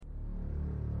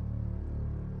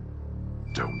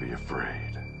Don't be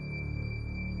afraid.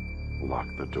 Lock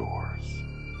the doors.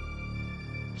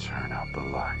 Turn out the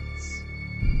lights.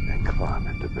 And climb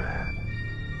into bed.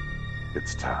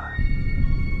 It's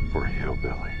time for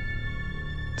Hillbilly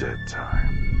Dead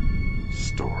Time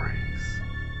Stories.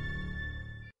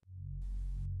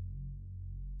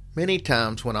 Many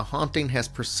times when a haunting has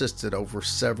persisted over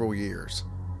several years,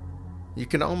 you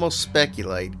can almost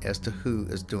speculate as to who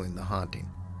is doing the haunting.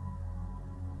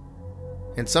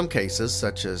 In some cases,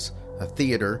 such as a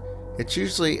theater, it's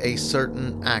usually a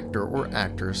certain actor or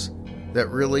actress that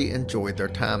really enjoyed their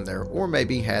time there or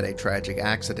maybe had a tragic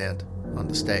accident on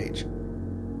the stage.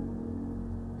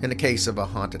 In the case of a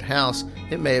haunted house,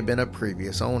 it may have been a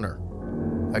previous owner.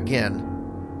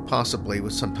 Again, possibly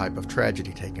with some type of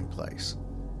tragedy taking place.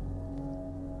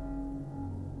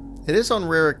 It is on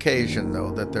rare occasion,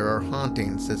 though, that there are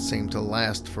hauntings that seem to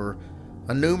last for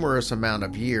a numerous amount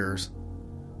of years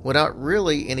without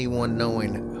really anyone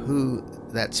knowing who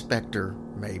that specter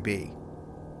may be.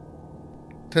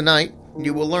 Tonight,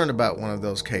 you will learn about one of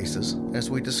those cases as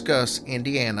we discuss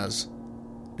Indiana's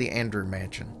The Andrew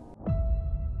Mansion.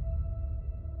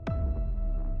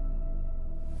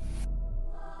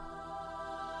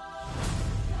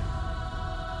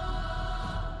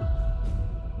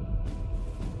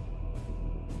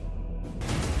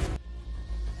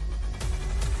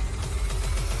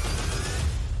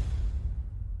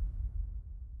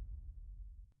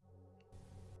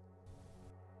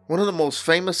 One of the most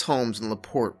famous homes in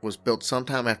LaPorte was built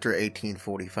sometime after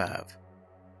 1845,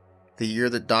 the year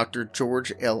that Dr.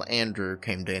 George L. Andrew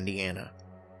came to Indiana.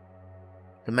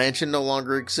 The mansion no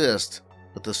longer exists,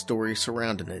 but the stories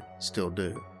surrounding it still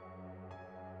do.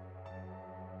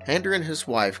 Andrew and his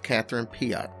wife, Catherine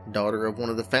Piatt, daughter of one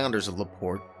of the founders of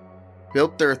LaPorte,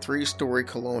 built their 3-story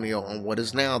colonial on what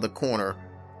is now the corner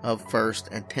of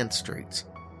 1st and 10th Streets.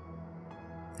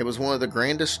 It was one of the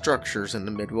grandest structures in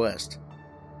the Midwest.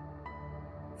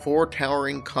 4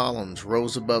 towering columns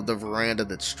rose above the veranda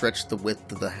that stretched the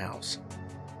width of the house.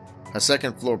 A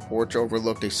second-floor porch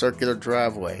overlooked a circular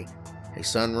driveway. A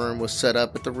sunroom was set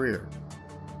up at the rear.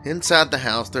 Inside the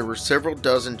house there were several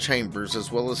dozen chambers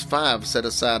as well as 5 set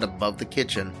aside above the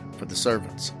kitchen for the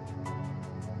servants.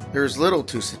 There is little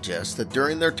to suggest that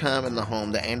during their time in the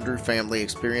home the Andrew family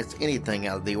experienced anything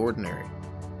out of the ordinary.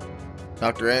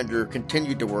 Dr. Andrew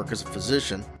continued to work as a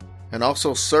physician and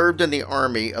also served in the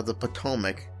Army of the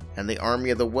Potomac and the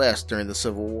Army of the West during the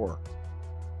Civil War.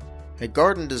 A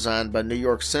garden designed by New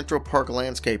York Central Park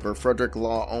landscaper Frederick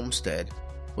Law Olmsted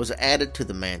was added to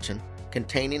the mansion,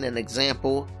 containing an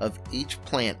example of each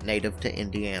plant native to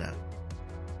Indiana.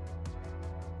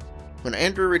 When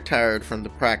Andrew retired from the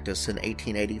practice in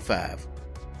 1885,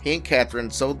 he and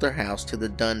Catherine sold their house to the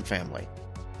Dunn family.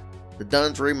 The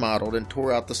Dunns remodeled and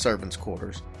tore out the servants'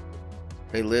 quarters.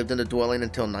 They lived in the dwelling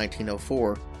until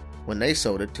 1904, when they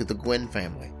sold it to the Gwynn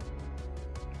family.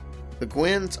 The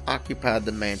Gwynns occupied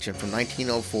the mansion from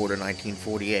 1904 to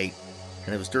 1948,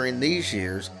 and it was during these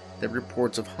years that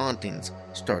reports of hauntings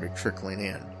started trickling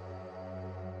in.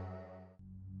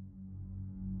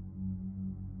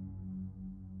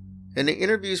 In the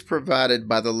interviews provided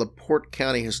by the LaPorte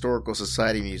County Historical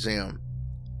Society Museum,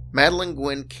 Madeline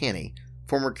Gwynn Kenny,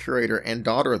 former curator and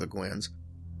daughter of the Gwynns,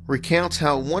 recounts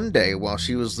how one day while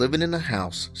she was living in the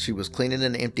house, she was cleaning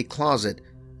an empty closet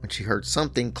when she heard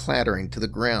something clattering to the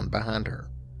ground behind her.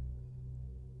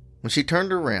 When she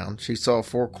turned around, she saw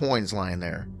 4 coins lying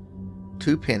there,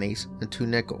 2 pennies and 2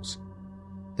 nickels.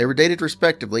 They were dated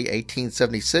respectively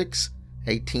 1876,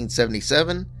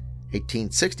 1877,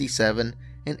 1867,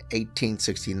 and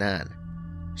 1869.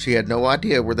 She had no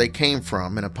idea where they came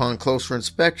from and upon closer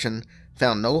inspection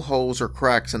found no holes or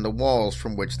cracks in the walls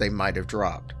from which they might have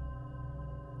dropped.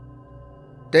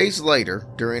 Days later,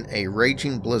 during a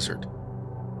raging blizzard,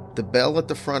 the bell at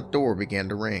the front door began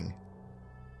to ring.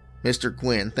 Mr.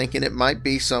 Gwynn, thinking it might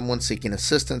be someone seeking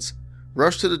assistance,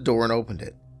 rushed to the door and opened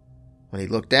it. When he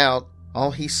looked out,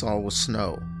 all he saw was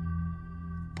snow.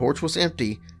 The porch was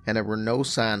empty and there were no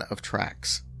sign of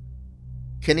tracks.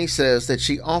 Kenny says that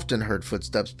she often heard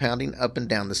footsteps pounding up and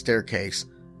down the staircase,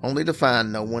 only to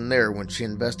find no one there when she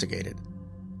investigated.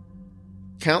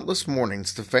 Countless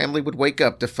mornings, the family would wake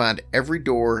up to find every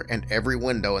door and every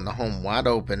window in the home wide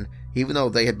open, even though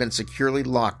they had been securely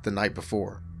locked the night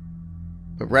before.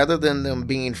 But rather than them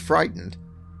being frightened,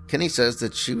 Kenny says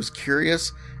that she was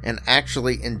curious and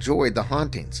actually enjoyed the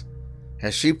hauntings.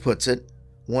 As she puts it,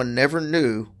 one never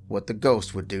knew what the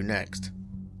ghost would do next.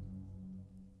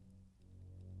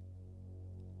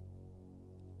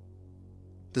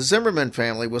 The Zimmerman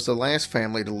family was the last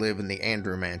family to live in the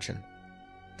Andrew Mansion.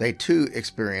 They too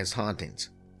experienced hauntings.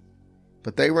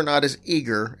 but they were not as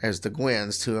eager as the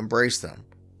Gwynns to embrace them.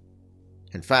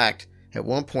 In fact, at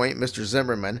one point, Mr.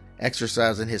 Zimmerman,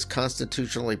 exercising his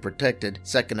constitutionally protected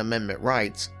Second Amendment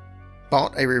rights,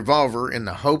 bought a revolver in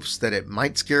the hopes that it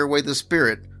might scare away the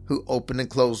spirit who opened and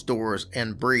closed doors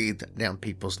and breathed down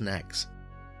people's necks.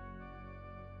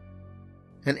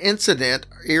 An incident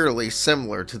eerily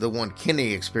similar to the one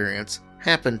Kenny experienced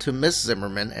happened to Miss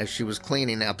Zimmerman as she was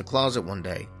cleaning out the closet one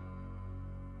day.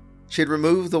 She had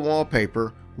removed the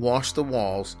wallpaper, washed the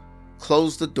walls,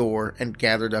 closed the door, and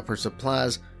gathered up her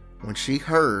supplies when she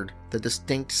heard the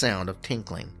distinct sound of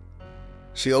tinkling.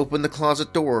 She opened the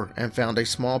closet door and found a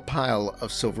small pile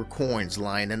of silver coins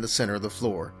lying in the center of the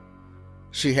floor.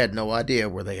 She had no idea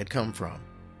where they had come from.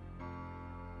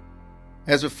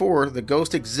 As before, the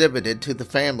ghost exhibited to the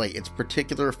family its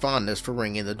particular fondness for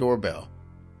ringing the doorbell.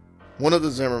 One of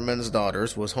the Zimmerman's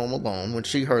daughters was home alone when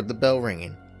she heard the bell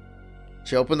ringing.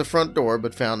 She opened the front door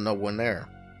but found no one there.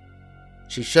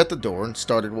 She shut the door and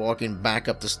started walking back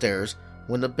up the stairs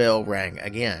when the bell rang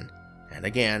again, and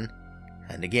again,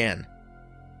 and again.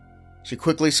 She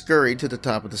quickly scurried to the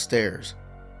top of the stairs.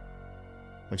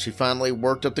 When she finally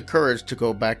worked up the courage to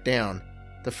go back down,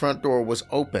 the front door was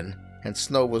open and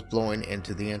snow was blowing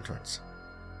into the entrance.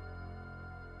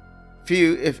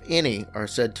 Few, if any, are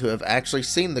said to have actually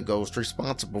seen the ghost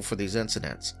responsible for these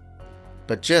incidents.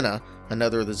 But Jenna,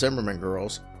 another of the Zimmerman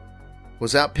girls,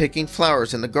 was out picking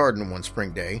flowers in the garden one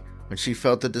spring day when she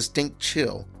felt a distinct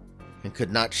chill and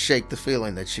could not shake the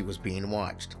feeling that she was being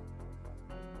watched.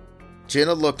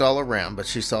 Jenna looked all around, but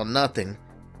she saw nothing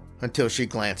until she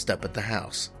glanced up at the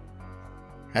house.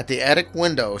 At the attic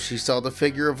window, she saw the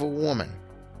figure of a woman.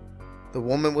 The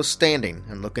woman was standing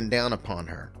and looking down upon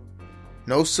her.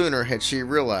 No sooner had she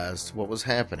realized what was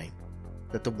happening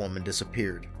that the woman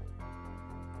disappeared.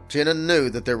 Jenna knew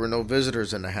that there were no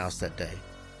visitors in the house that day,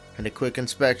 and a quick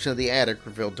inspection of the attic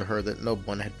revealed to her that no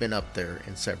one had been up there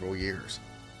in several years.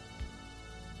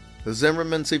 The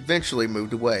Zimmermans eventually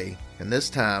moved away, and this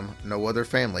time no other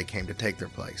family came to take their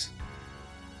place.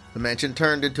 The mansion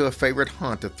turned into a favorite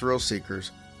haunt of thrill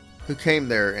seekers who came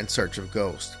there in search of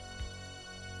ghosts.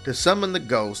 To summon the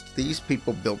ghost, these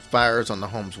people built fires on the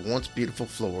home's once beautiful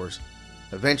floors.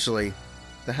 Eventually,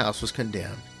 the house was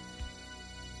condemned,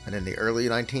 and in the early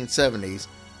 1970s,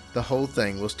 the whole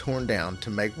thing was torn down to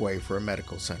make way for a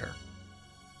medical center.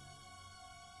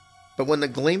 But when the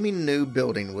gleaming new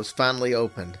building was finally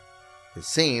opened, it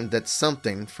seemed that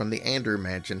something from the Andrew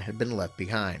Mansion had been left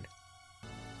behind.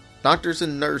 Doctors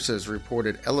and nurses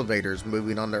reported elevators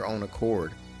moving on their own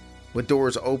accord, with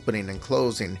doors opening and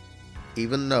closing,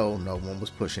 even though no one was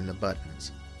pushing the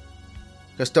buttons.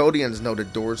 Custodians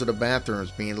noted doors of the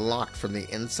bathrooms being locked from the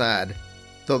inside,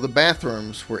 though the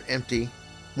bathrooms were empty,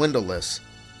 windowless,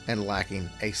 and lacking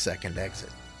a second exit.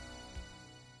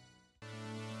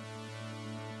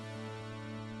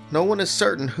 No one is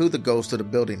certain who the ghost of the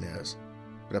building is,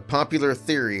 but a popular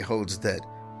theory holds that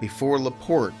before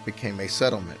LaPorte became a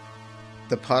settlement,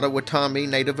 the Potawatomi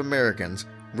Native Americans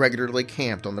regularly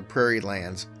camped on the prairie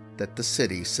lands that the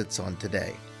city sits on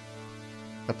today.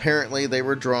 Apparently, they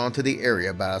were drawn to the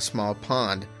area by a small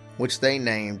pond, which they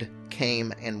named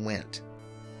Came and Went.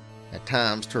 At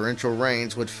times, torrential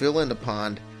rains would fill in the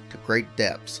pond to great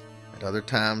depths. At other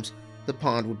times, the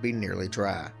pond would be nearly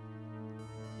dry.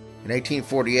 In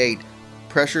 1848,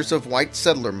 pressures of white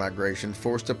settler migration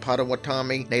forced the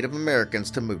Potawatomi Native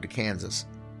Americans to move to Kansas.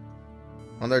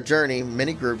 On their journey,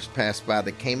 many groups passed by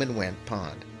the Came and Went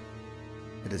pond.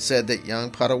 It is said that young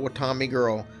Potawatomi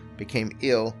girl became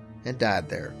ill and died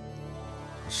there.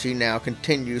 She now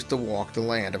continues to walk the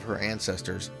land of her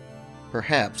ancestors,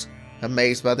 perhaps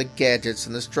amazed by the gadgets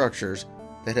and the structures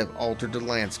that have altered the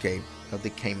landscape of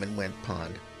the Came and Went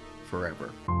pond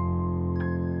forever.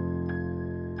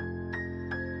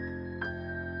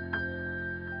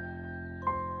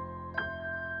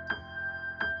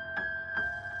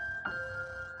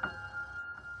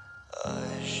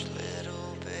 Hush,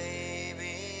 little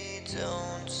baby,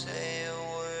 don't say a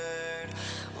word,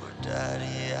 or Daddy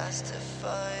has to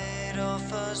fight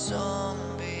off a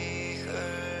zombie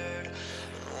herd.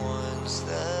 And once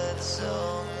that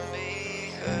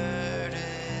zombie herd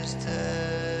is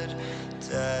dead,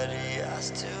 Daddy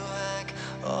has to hack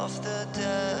off the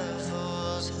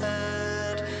devil's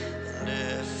head. And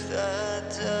if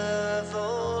that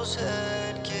devil's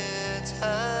head gets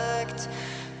hacked,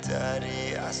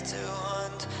 Daddy has to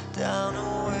hunt down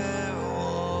a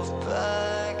werewolf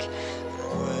pack. And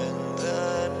when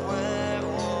that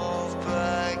werewolf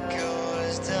pack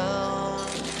goes down,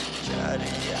 Daddy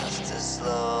has to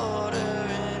slaughter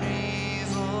an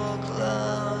evil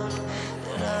clown.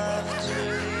 And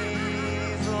after the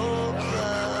evil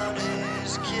clown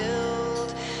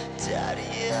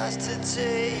has to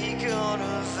take on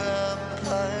a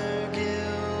vampire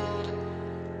guild.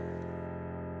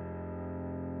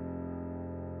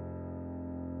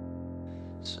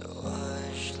 So